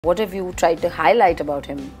What have you tried to highlight about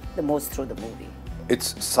him the most through the movie?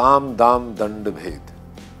 It's Sam Dam Dand Bhed,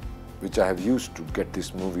 which I have used to get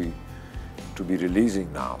this movie to be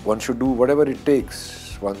releasing now. One should do whatever it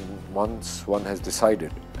takes once one has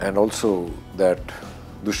decided. And also that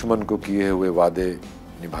दुश्मन को किए हुए वादे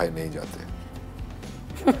निभाए नहीं जाते.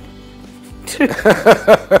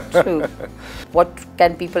 True. What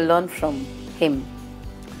can people learn from him?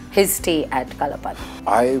 His stay at Kalapani.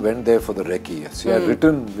 I went there for the recce. See,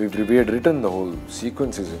 we had written the whole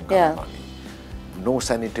sequences in Kalapani. Yeah. No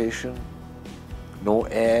sanitation, no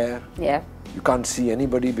air. Yeah. You can't see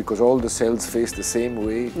anybody because all the cells face the same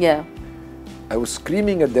way. Yeah. I was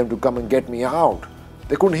screaming at them to come and get me out.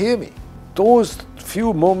 They couldn't hear me. Those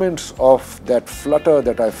few moments of that flutter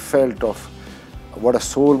that I felt of what a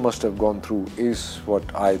soul must have gone through is what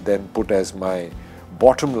I then put as my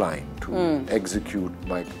bottom line to execute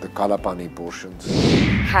the Kalapani portions.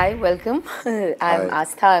 Hi, welcome. I'm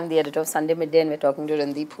Astha, I'm the editor of Sunday Midday and we're talking to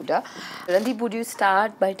Randeep Hooda. Randeep, would you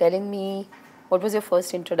start by telling me what was your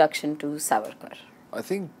first introduction to Savarkar? I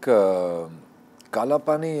think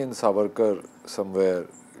Kalapani and Savarkar somewhere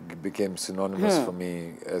became synonymous for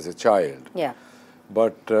me as a child. Yeah.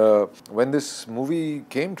 But when this movie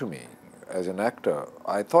came to me as an actor,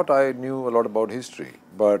 I thought I knew a lot about history.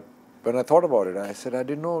 But when I thought about it, I said I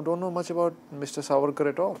don't know much about Mr. Savarkar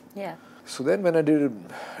at all. Yeah. So then when I did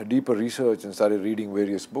deeper research and started reading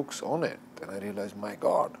various books on it, then I realized, my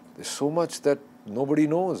God, there's so much that nobody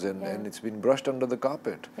knows and it's been brushed under the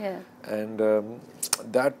carpet. Yeah. And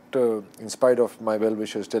that, in spite of my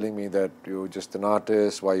well-wishers telling me that you're just an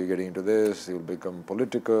artist, why are you getting into this, you'll become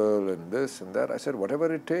political and this and that, I said,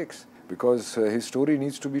 whatever it takes, because his story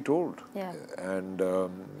needs to be told. Yeah. And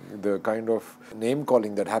the kind of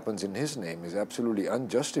name-calling that happens in his name is absolutely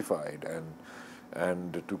unjustified.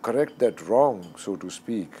 And to correct that wrong, so to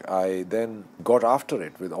speak, I then got after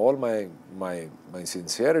it with all my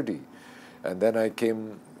sincerity. And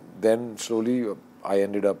then slowly I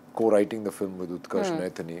ended up co-writing the film with Utkarsh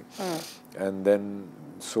Naithani. And then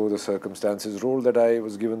so the circumstances rolled that I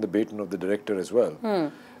was given the baton of the director as well.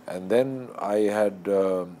 And then I had,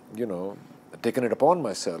 taken it upon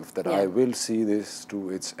myself that I will see this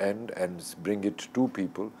to its end and bring it to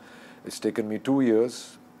people. It's taken me 2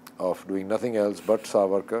 years of doing nothing else but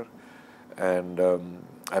Savarkar, and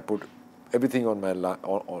I put everything on my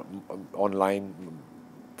online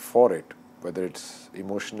for it, whether it's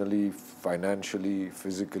emotionally, financially,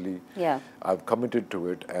 physically. Yeah. I've committed to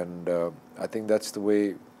it, and I think that's the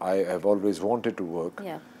way I have always wanted to work.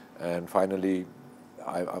 Yeah. And finally,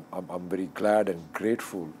 I'm very glad and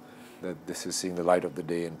grateful that this is seeing the light of the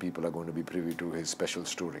day and people are going to be privy to his special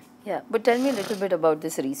story. Yeah, but tell me a little bit about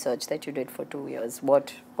this research that you did for 2 years.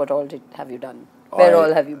 What all have you done? Where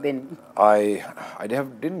all have you been? I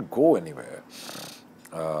didn't go anywhere,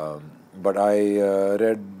 but I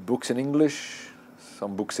read books in English,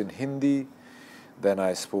 some books in Hindi. Then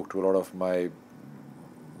I spoke to a lot of my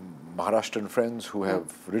Maharashtrian friends who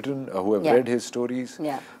have written, who have read his stories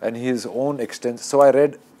and his own extent. So I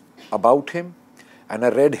read about him and I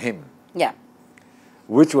read him. Yeah.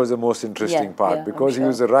 Which was the most interesting part because he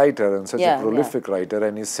was a writer and such a prolific writer,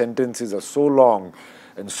 and his sentences are so long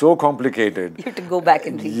and so complicated. You have to go back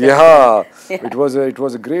and read them. It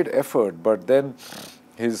was a great effort, but then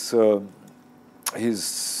his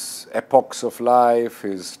epochs of life,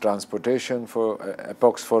 his transportation for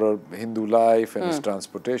epochs for a Hindu life, and his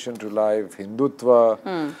transportation to life,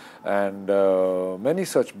 Hindutva, and many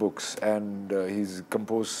such books. And he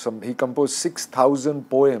composed 6,000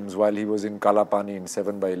 poems while he was in Kalapani in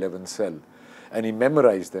 7x11 cell, and he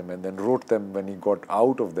memorized them and then wrote them when he got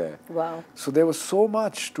out of there. Wow! So there was so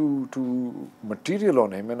much to material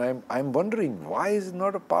on him, and I'm wondering why is it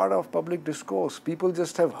not a part of public discourse? People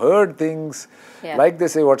just have heard things like they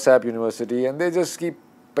say WhatsApp University, and they just keep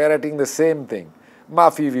parroting the same thing.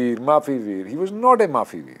 Maafi Veer, Maafi Veer. He was not a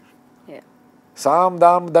Maafi Veer. Yeah. Sam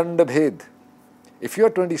Dam Dand Bhed. If you're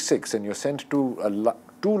 26 and you're sent to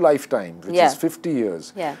 2 lifetimes, which is 50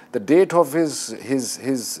 years. Yeah. The date of his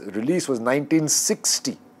release was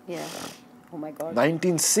 1960. Yeah. Oh my God.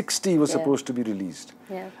 1960 was supposed to be released.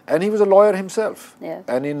 Yeah. And he was a lawyer himself. Yeah.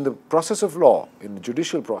 And in the process of law, in the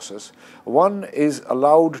judicial process, one is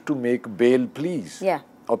allowed to make bail pleas. Yeah.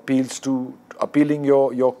 Appealing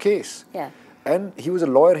your case. Yeah. And he was a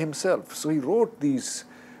lawyer himself. So he wrote these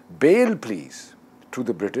bail pleas to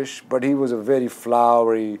the British, but he was a very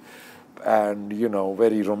flowery and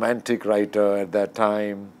very romantic writer at that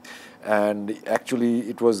time. And actually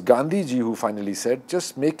it was Gandhiji who finally said,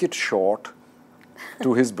 just make it short,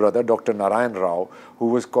 to his brother Dr. Narayan Rao, who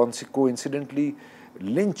was coincidentally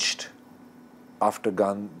lynched after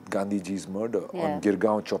Gandhiji's murder Yeah. on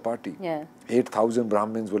Girgaon Chowpatty. Yeah. 8,000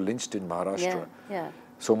 Brahmins were lynched in Maharashtra. Yeah. Yeah.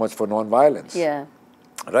 So much for non-violence. Yeah.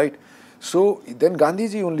 Right? So then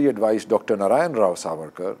Gandhiji only advised Dr. Narayan Rao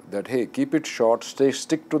Savarkar that, hey, keep it short,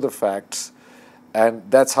 stick to the facts, and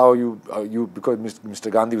that's how because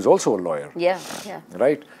Mr. Gandhi was also a lawyer. Yeah. Yeah.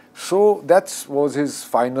 Right? So that was his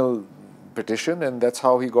final petition, and that's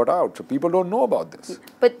how he got out. So people don't know about this.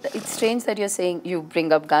 But it's strange that you're saying, you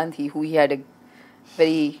bring up Gandhi, who he had a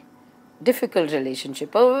very difficult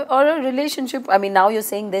relationship, or a relationship. I mean, now you're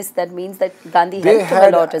saying this, that means that Gandhi helped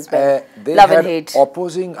him a lot as well. They Love had and hate.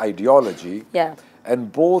 opposing ideology, Yeah.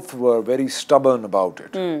 and both were very stubborn about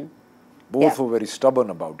it. Both Yeah. were very stubborn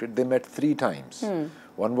about it. They met 3 times.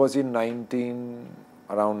 One was in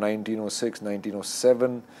around 1906,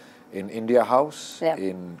 1907 in India House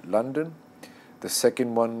in London. The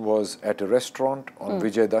second one was at a restaurant on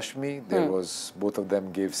Vijay Dashmi. There was, both of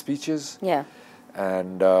them gave speeches. Yeah.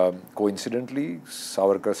 And coincidentally,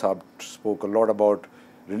 Savarkar Sahab spoke a lot about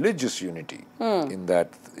religious unity in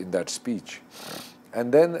that speech.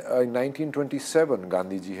 And then in 1927,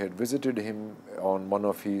 Gandhiji had visited him on one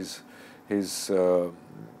of his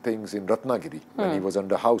things in Ratnagiri when he was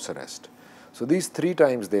under house arrest. So these 3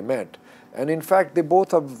 times they met, and in fact they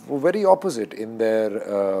both are very opposite in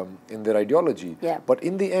their ideology. Yeah. But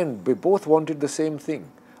in the end, they both wanted the same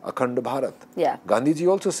thing: Akhand Bharat. Yeah. Gandhiji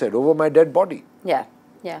also said, "Over my dead body." Yeah.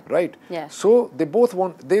 Yeah. Right. Yeah. So they both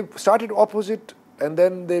they started opposite, and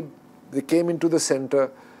then they came into the center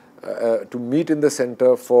to meet in the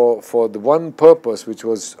center for the one purpose, which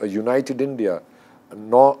was a united India,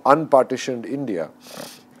 unpartitioned India,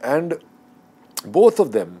 and both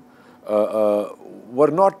of them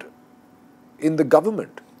were not in the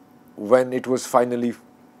government when it was finally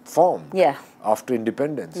formed after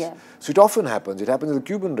independence. Yeah. So it often happens. It happens in the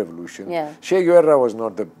Cuban Revolution. Yeah. Che Guevara was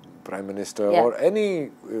not the prime minister, Yeah. or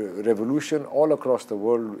any revolution all across the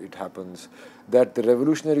world. It happens that the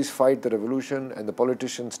revolutionaries fight the revolution and the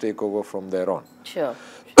politicians take over from there on. Sure.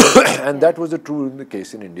 And that was the true in the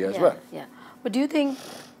case in India as well. Yeah. But do you think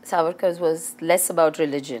Savarkar's was less about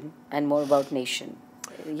religion and more about nation?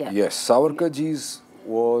 Yeah. Yes, Savarkarji's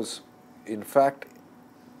was, in fact,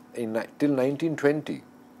 till 1920,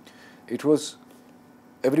 it was,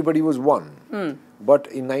 everybody was one. But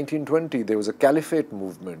in 1920, there was a caliphate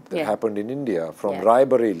movement that happened in India from Rai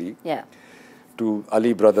Bareli to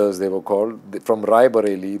Ali brothers, they were called. From Rai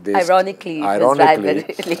Bareli, they Ironically, it was Rai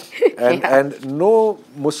Bareli. and no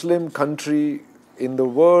Muslim country in the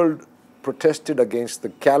world protested against the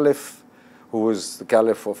caliph, who was the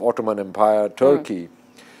caliph of Ottoman Empire, Turkey,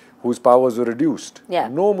 whose powers were reduced.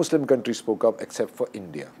 No Muslim country spoke up except for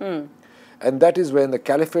India. And that is when the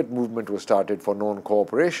caliphate movement was started for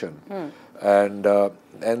non-cooperation. And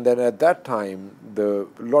then at that time, a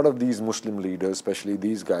lot of these Muslim leaders, especially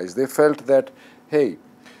these guys, they felt that, hey,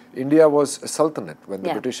 India was a sultanate when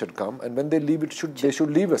the British had come, and when they leave it, they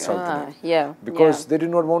should leave a sultanate. Because they did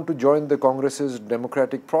not want to join the Congress's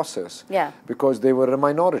democratic process, because they were a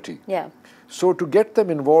minority. So to get them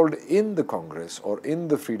involved in the Congress or in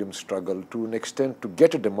the freedom struggle to an extent to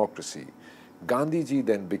get a democracy, Gandhiji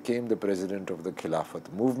then became the president of the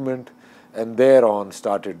Khilafat movement, and thereon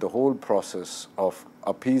started the whole process of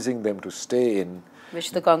appeasing them to stay in.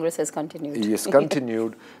 Which the Congress has continued. Yes,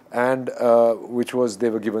 continued, and which was, they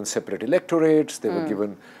were given separate electorates, they were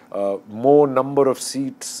given more number of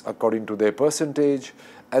seats according to their percentage,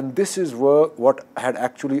 and this is what had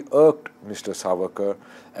actually irked Mr. Savarkar,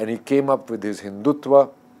 and he came up with his Hindutva,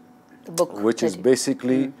 The book, which is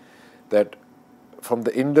basically that from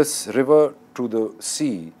the Indus River to the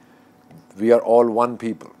sea, we are all one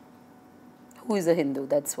people. Who is a Hindu?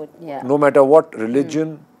 That's what, No matter what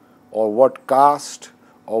religion or what caste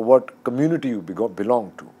or what community you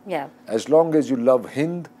belong to. As long as you love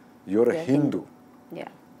Hind, you're a Hindu.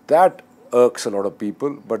 That irks a lot of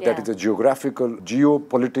people, but that is a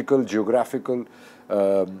geopolitical, geographical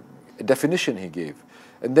definition he gave.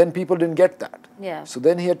 And then people didn't get that. So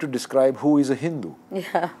then he had to describe who is a Hindu.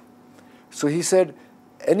 So he said,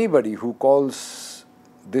 anybody who calls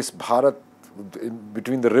this Bharat,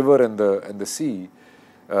 between the river and the sea,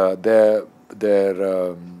 their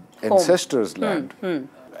ancestors' land,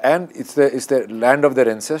 and it's the land of their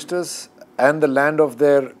ancestors and the land of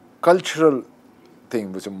their cultural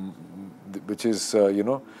thing, which is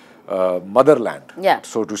motherland,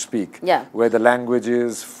 so to speak, where the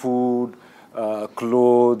languages, food,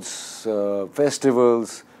 clothes,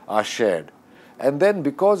 festivals are shared. And then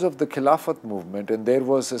because of the Khilafat movement, and there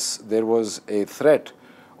was a threat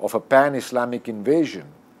of a pan-Islamic invasion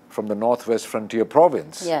from the northwest frontier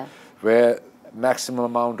province, where maximum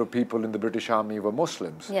amount of people in the British Army were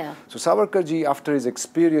Muslims. Yeah. So Savarkar ji, after his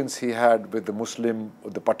experience he had with the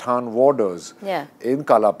Pathan warders in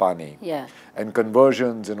Kalapani and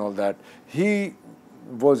conversions and all that, he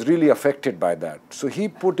was really affected by that. So he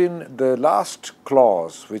put in the last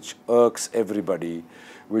clause which irks everybody,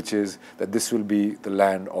 which is that this will be the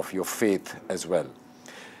land of your faith as well.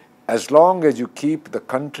 As long as you keep the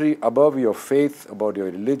country above your faith, about your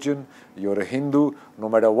religion, you're a Hindu, no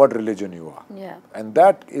matter what religion you are. Yeah. And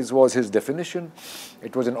that was his definition.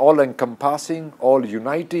 It was an all-encompassing,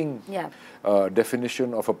 all-uniting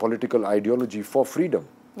definition of a political ideology for freedom.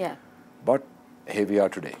 Yeah. But here we are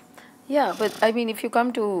today. Yeah, but I mean, if you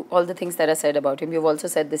come to all the things that are said about him, you've also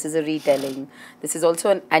said this is a retelling. This is also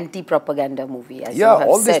an anti-propaganda movie, as you have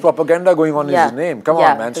all this propaganda going on in his name. Come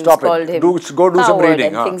on, man, stop it. Go do some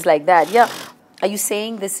reading. And things like that. Yeah. Are you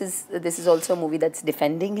saying this is also a movie that's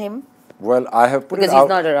defending him? Well, I have put it out. Because he's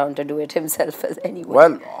not around to do it himself as anyway.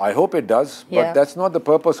 Well, I hope it does, but that's not the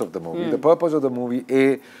purpose of the movie. The purpose of the movie,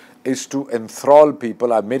 is to enthrall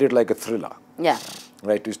people. I've made it like a thriller. Yeah.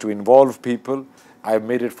 Right, is to involve people. I've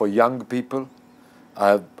made it for young people.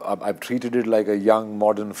 I've treated it like a young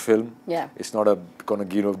modern film. Yeah. It's not going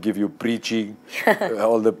to give you preaching,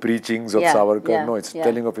 all the preachings of Savarkar. No, it's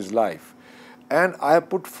telling of his life. And I have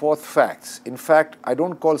put forth facts. In fact, I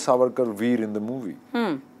don't call Savarkar Veer in the movie.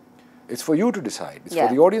 It's for you to decide. It's for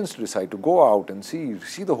the audience to decide, to go out and see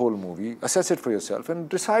the whole movie, assess it for yourself and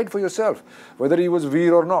decide for yourself whether he was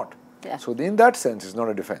Veer or not. Yeah. So in that sense, it's not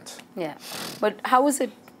a defense. Yeah. But how is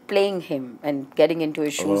it playing him and getting into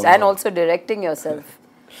his shoes and also directing yourself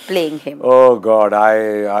playing him? Oh God,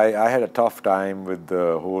 I had a tough time with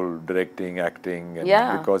the whole directing, acting,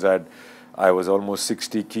 and because I was almost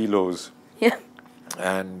 60 kilos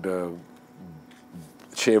and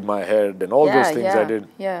shaved my head and all those things I did.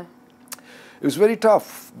 Yeah. It was very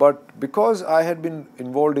tough, but because I had been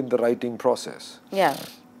involved in the writing process. Yeah.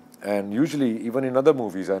 And usually, even in other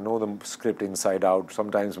movies, I know the script inside out,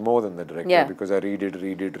 sometimes more than the director, because I read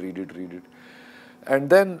it.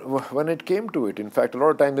 And then when it came to it, in fact, a lot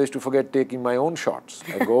of times I used to forget taking my own shots.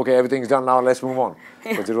 I go, okay, everything's done now, let's move on.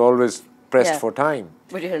 Because you're always pressed for time.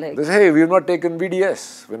 But you're like... They say, hey, we've not taken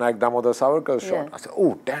VDS, Vinayak Damodar Sarvakar shot. I said,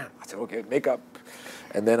 oh, damn. I said, okay, makeup.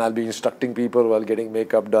 And then I'll be instructing people while getting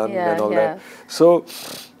makeup done and all that. So,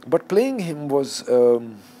 but playing him was...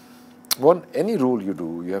 any role you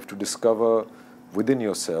do, you have to discover within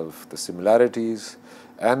yourself the similarities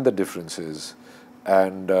and the differences,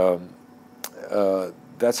 and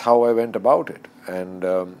that's how I went about it. And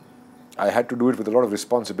I had to do it with a lot of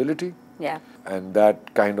responsibility. Yeah. And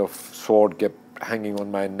that kind of sword kept hanging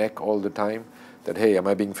on my neck all the time. That hey, am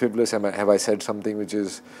I being frivolous? Have I said something which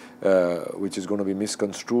is going to be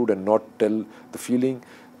misconstrued and not tell the feeling?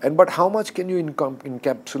 But how much can you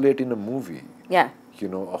encapsulate in a movie? Yeah. You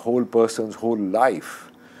know, a whole person's whole life.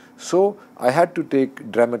 So I had to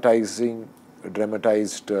take dramatized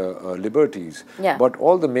liberties. Yeah. But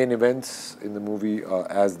all the main events in the movie are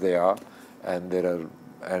as they are, and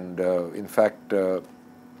in fact,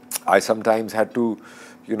 I sometimes had to,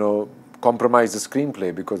 compromise the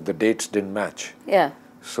screenplay because the dates didn't match. Yeah.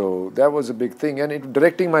 So that was a big thing. And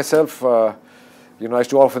directing myself, I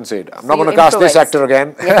used to often say it, I'm not going to cast this actor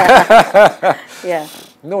again. Yeah.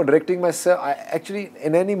 No, directing myself, actually,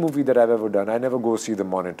 in any movie that I've ever done, I never go see the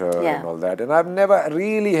monitor and all that. And I've never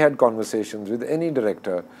really had conversations with any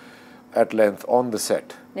director at length on the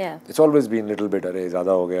set. Yeah. It's always been a little bit, arey, zyada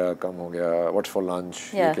ho gaya, kam ho gaya, what's for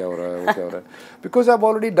lunch, ye kya ho raha hai, wo kya ho raha hai. Because I've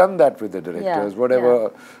already done that with the directors,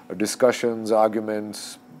 whatever discussions,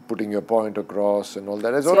 arguments, putting your point across and all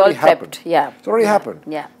that has already happened. It's already happened.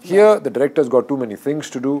 Here, the director's got too many things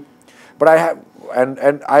to do. But I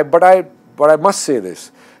must say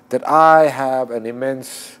this, that I have an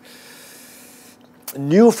immense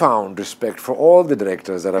newfound respect for all the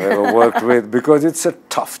directors that I've ever worked with, because it's a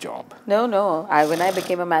tough job. No. When I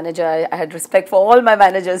became a manager, I had respect for all my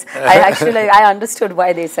managers. I understood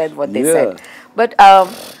why they said what they said. But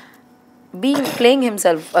playing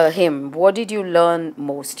him, what did you learn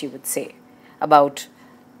most, you would say, about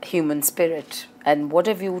human spirit? And what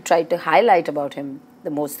have you tried to highlight about him the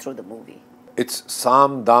most through the movie? It's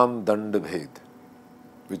Sam, Dam, Dand, Bhed,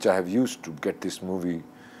 which I have used to get this movie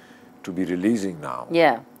to be releasing now.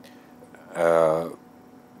 Yeah.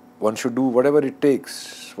 One should do whatever it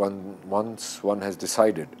takes once one has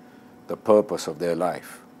decided the purpose of their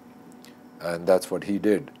life. And that's what he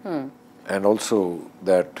did. And also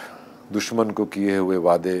that दुश्मन को किए हुए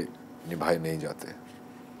वादे निभाए नहीं जाते.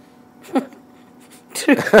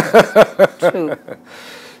 True.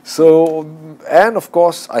 So, and of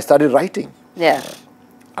course, I started writing. Yeah.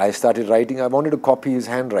 I started writing. I wanted to copy his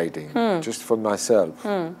handwriting just for myself.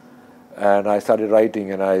 And I started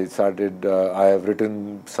writing, and I have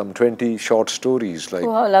written some 20 short stories, like,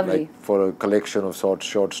 Oh, how lovely. like for a collection of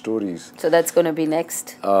short stories. So that's going to be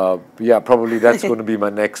next? Yeah, probably that's going to be my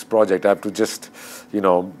next project. I have to just,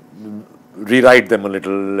 rewrite them a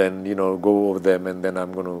little and, go over them, and then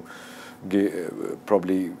I'm going to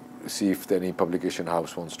probably see if any publication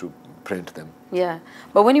house wants to print them. Yeah.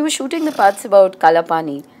 But when you were shooting the parts about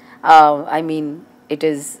Kalapani, I mean, it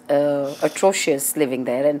is atrocious living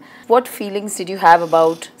there. And what feelings did you have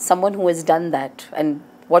about someone who has done that? And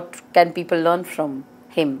what can people learn from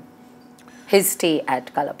him, his stay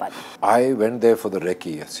at Kalapani? I went there for the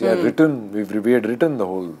recce. See, we had written the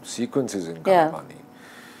whole sequences in Kalapani.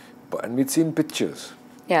 And we'd seen pictures.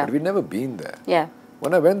 Yeah. But we'd never been there. Yeah.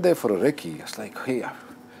 When I went there for a recce, I was like, hey,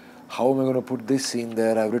 how am I going to put this scene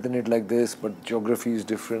there? I've written it like this, but geography is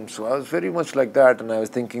different. So I was very much like that, and I was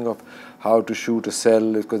thinking of how to shoot a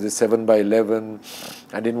cell, because it's 7x11.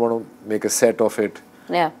 I didn't want to make a set of it.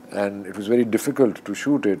 Yeah. And it was very difficult to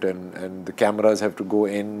shoot it, and the cameras have to go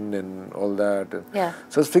in and all that. And yeah.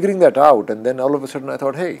 So I was figuring that out, and then all of a sudden I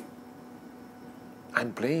thought, hey,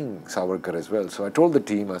 I'm playing Savarkar as well. So I told the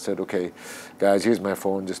team, I said, okay, guys, here's my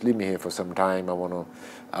phone. Just leave me here for some time. I want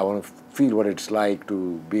to feel what it's like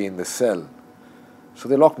to be in the cell. So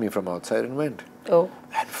they locked me from outside and went. Oh.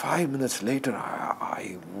 And 5 minutes later,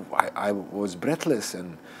 I was breathless,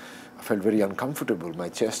 and I felt very uncomfortable. My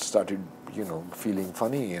chest started, feeling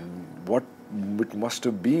funny. And what it must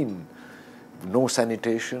have been, no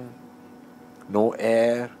sanitation, no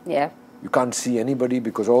air. Yeah. You can't see anybody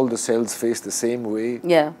because all the cells face the same way.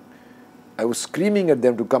 Yeah. I was screaming at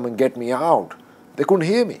them to come and get me out. They couldn't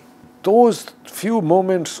hear me. Those few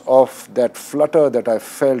moments of that flutter that I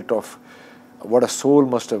felt of what a soul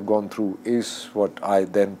must have gone through is what I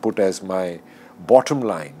then put as my bottom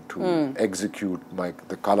line to execute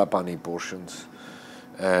the Kalapani portions.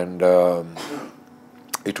 And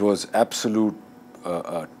it was absolute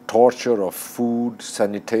torture of food,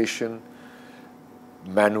 sanitation,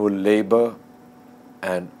 manual labor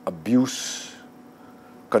and abuse,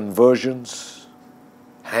 conversions,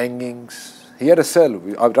 hangings. He had a cell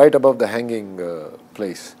right above the hanging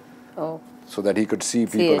place, so that he could see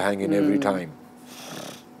people hanging every time.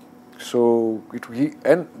 So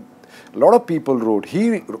and a lot of people wrote.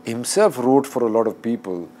 He himself wrote for a lot of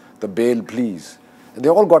people the bail pleas, and they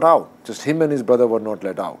all got out. Just him and his brother were not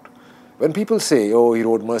let out. When people say, "Oh, he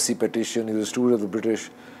wrote mercy petition. He was a student of the British,"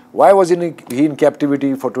 why was he in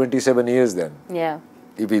captivity for 27 years then? Yeah.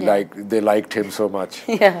 If they liked him so much.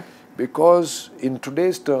 Yeah. Because in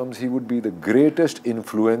today's terms, he would be the greatest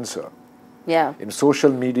influencer. Yeah. In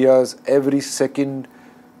social medias, every second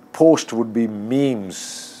post would be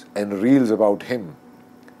memes and reels about him.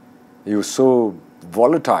 He was so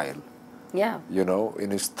volatile. Yeah.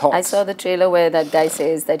 In his thoughts. I saw the trailer where that guy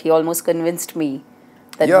says that he almost convinced me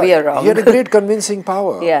that yeah, we are wrong. He had a great convincing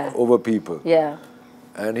power over people. Yeah.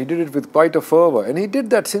 And he did it with quite a fervor. And he did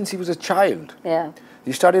that since he was a child. Yeah.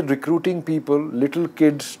 He started recruiting people, little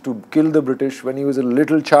kids, to kill the British when he was a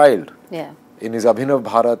little child. Yeah. In his Abhinav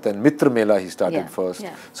Bharat and Mitra Mela he started first.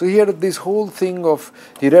 Yeah. So he had this whole thing of,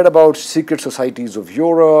 he read about secret societies of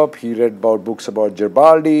Europe, he read about books about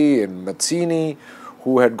Garibaldi and Mazzini,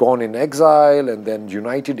 who had gone in exile and then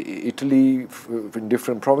united Italy in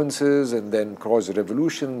different provinces and then caused a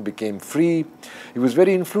revolution, became free. He was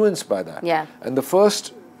very influenced by that. Yeah. And the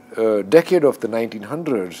first decade of the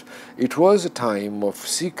 1900s, it was a time of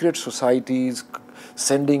secret societies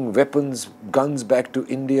sending weapons, guns back to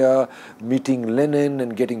India, meeting Lenin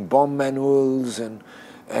and getting bomb manuals and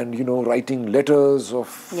writing letters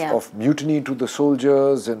of mutiny to the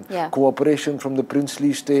soldiers and cooperation from the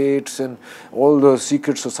princely states and all the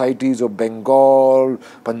secret societies of Bengal,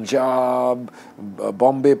 Punjab,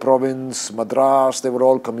 Bombay province, Madras. They were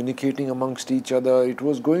all communicating amongst each other. It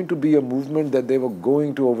was going to be a movement that they were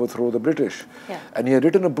going to overthrow the British. Yeah. And he had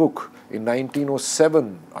written a book in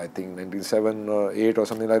 1907, I think, 1907 or 8 or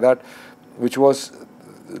something like that, which was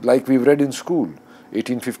like we've read in school.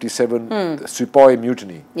 1857, the Sepoy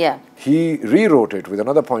Mutiny. Yeah. He rewrote it with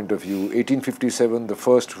another point of view, 1857, the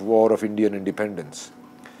first war of Indian independence.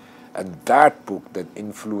 And that book that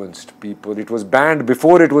influenced people, it was banned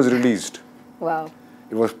before it was released. Wow.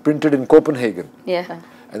 It was printed in Copenhagen. Yeah.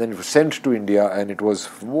 And then it was sent to India and it was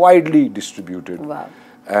widely distributed. Wow.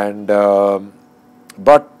 And,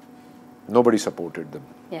 but nobody supported them.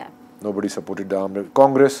 Yeah. Nobody supported the armed.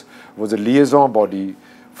 Congress was a liaison body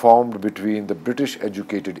formed between the British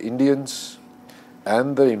educated Indians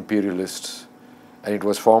and the imperialists, and it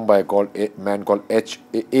was formed by a man called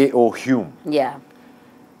A.O. Hume. Yeah.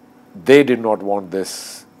 They did not want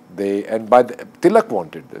this Tilak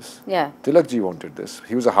wanted this. Yeah. Tilakji wanted this.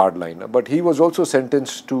 He was a hardliner, but he was also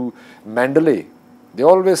sentenced to Mandalay. They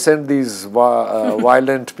always send these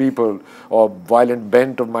violent people or violent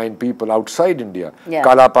bent of mind people outside India. Yeah.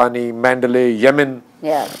 Kalapani, Mandalay, Yemen.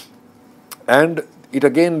 Yeah. And it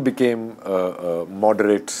again became a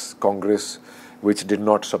moderate Congress which did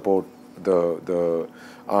not support the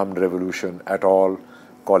armed revolution at all,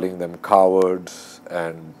 calling them cowards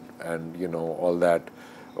and you know, all that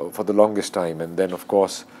for the longest time. And then, of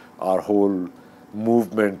course, our whole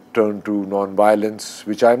movement turned to non-violence,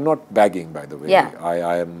 which I am not bagging, by the way. Yeah.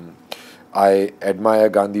 I admire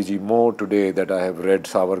Gandhiji more today that I have read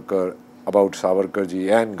Savarkar, about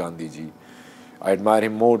Savarkarji and Gandhiji. I admire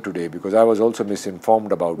him more today because I was also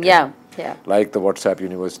misinformed about him. Yeah. Yeah. Like the WhatsApp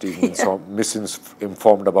University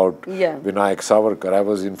misinformed about Vinayak Savarkar. I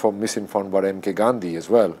was misinformed about M.K. Gandhi as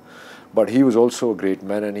well. But he was also a great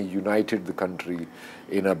man and he united the country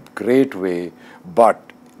in a great way. But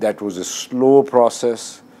that was a slow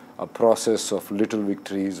process, a process of little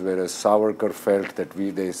victories, whereas Savarkar felt that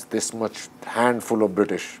there's this much handful of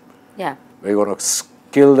British. Yeah. We're going to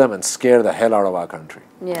kill them and scare the hell out of our country.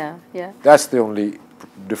 Yeah, yeah. That's the only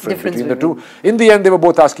difference between the two. In the end, they were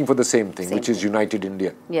both asking for the same thing, which is united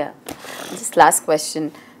India. Yeah. Just last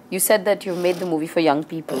question. You said that you made the movie for young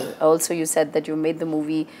people. Also, you said that you made the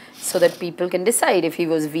movie so that people can decide if he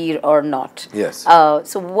was Veer or not. Yes.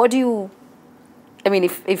 So what do you, I mean,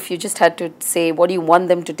 if you just had to say, what do you want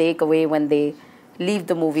them to take away when they leave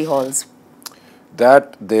the movie halls?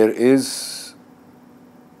 That there is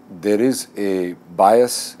a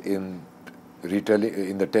bias in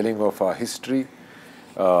the telling of our history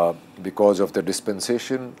because of the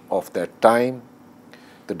dispensation of that time.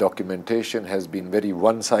 The documentation has been very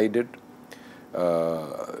one-sided,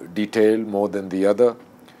 detailed more than the other.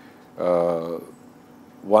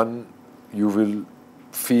 One, you will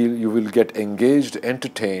feel, you will get engaged,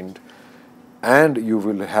 entertained, and you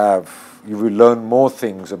will learn more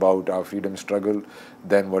things about our freedom struggle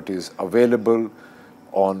than what is available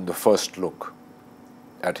on the first look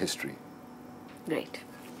at history. Great.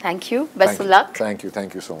 Thank you. Best of luck. Thank you.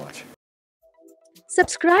 Thank you so much.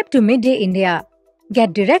 Subscribe to Midday India.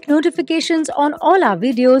 Get direct notifications on all our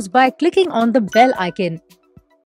videos by clicking on the bell icon.